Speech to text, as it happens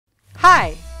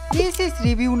Hi, this is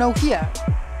Review Now here.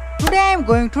 Today I am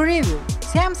going to review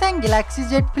Samsung Galaxy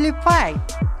Z Flip 5.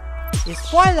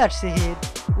 Spoilers ahead,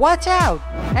 watch out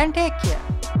and take care.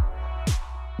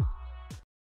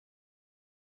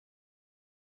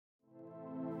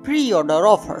 Pre-order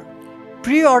offer.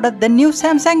 Pre-order the new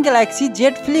Samsung Galaxy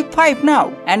Z Flip 5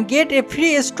 now and get a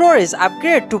free storage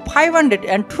upgrade to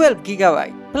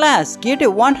 512GB. Plus get a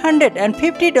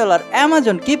 $150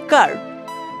 Amazon gift card.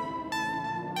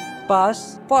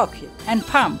 Pass, pocket and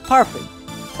palm perfect.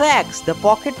 Flex the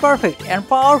pocket perfect and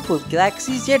powerful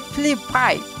Galaxy Z Flip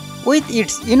 5. With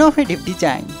its innovative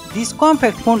design, this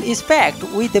compact phone is packed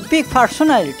with a big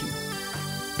personality.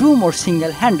 Do more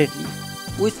single-handedly.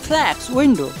 With flex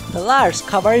window, the large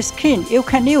cover screen you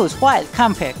can use while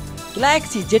compact.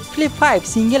 Galaxy Z Flip 5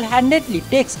 single-handedly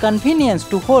takes convenience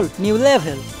to whole new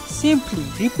level. Simply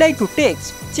reply to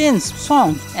text, change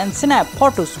songs and snap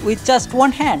photos with just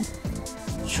one hand.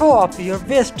 Show off your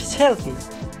best selfie.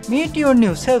 Meet your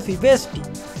new selfie bestie.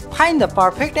 Find the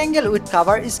perfect angle with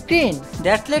cover screen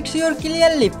that lets you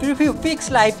clearly preview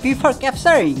pics live before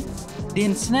capturing.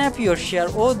 Then snap your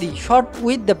share-worthy shot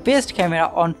with the best camera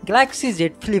on Galaxy Z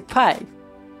Flip 5.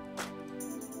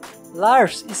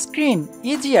 Large screen,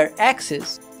 easier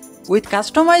access. With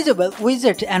customizable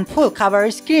widget and full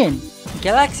cover screen,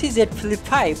 Galaxy Z Flip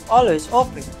 5 always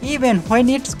open even when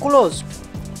it's closed.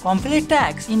 Complete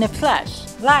tasks in a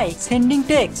flash, like sending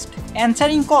text,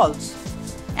 answering calls,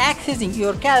 accessing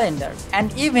your calendar,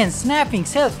 and even snapping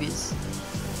selfies.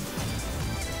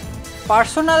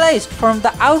 Personalized from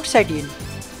the outside in.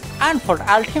 And for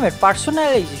ultimate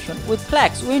personalization with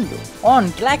flex window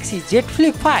on Galaxy Z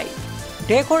Flip 5.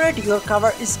 Decorate your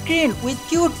cover screen with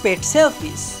cute pet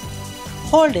selfies.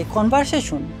 Hold a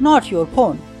conversation, not your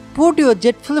phone. Put your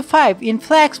Z Flip 5 in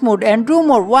flex mode and do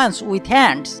more once with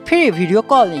hands. Free video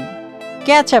calling.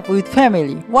 Catch up with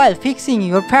family while fixing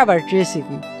your favorite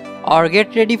recipe. Or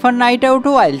get ready for night out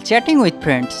while chatting with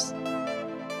friends.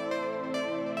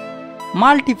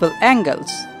 Multiple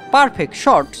angles. Perfect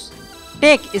shots.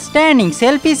 Take stunning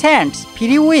selfies hands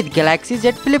free with Galaxy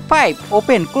Z Flip 5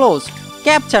 open closed.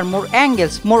 Capture more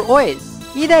angles more ways.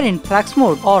 Either in flex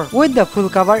mode or with the full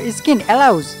cover screen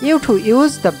allows you to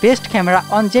use the best camera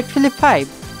on Z Flip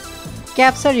 5.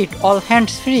 Capture it all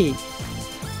hands free.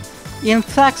 In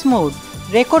flex mode,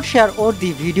 record share or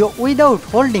the video without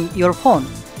holding your phone,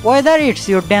 whether it's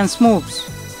your dance moves,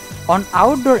 on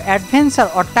outdoor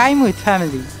adventure or time with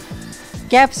family.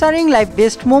 Capturing live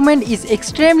best moment is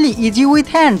extremely easy with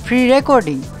hand-free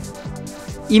recording.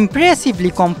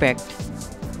 Impressively compact.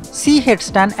 See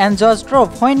headstand and jaws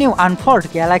drop when you unfold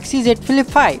Galaxy Z Flip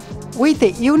 5 with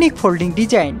a unique folding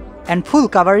design and full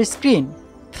cover screen.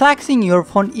 Flexing your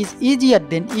phone is easier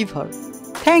than ever.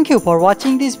 Thank you for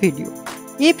watching this video.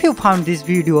 If you found this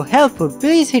video helpful,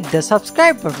 please hit the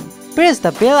subscribe button, press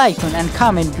the bell icon and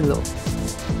comment below.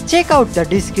 Check out the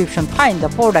description, find the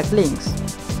product links.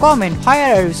 Comment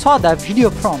where you saw the video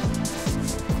from.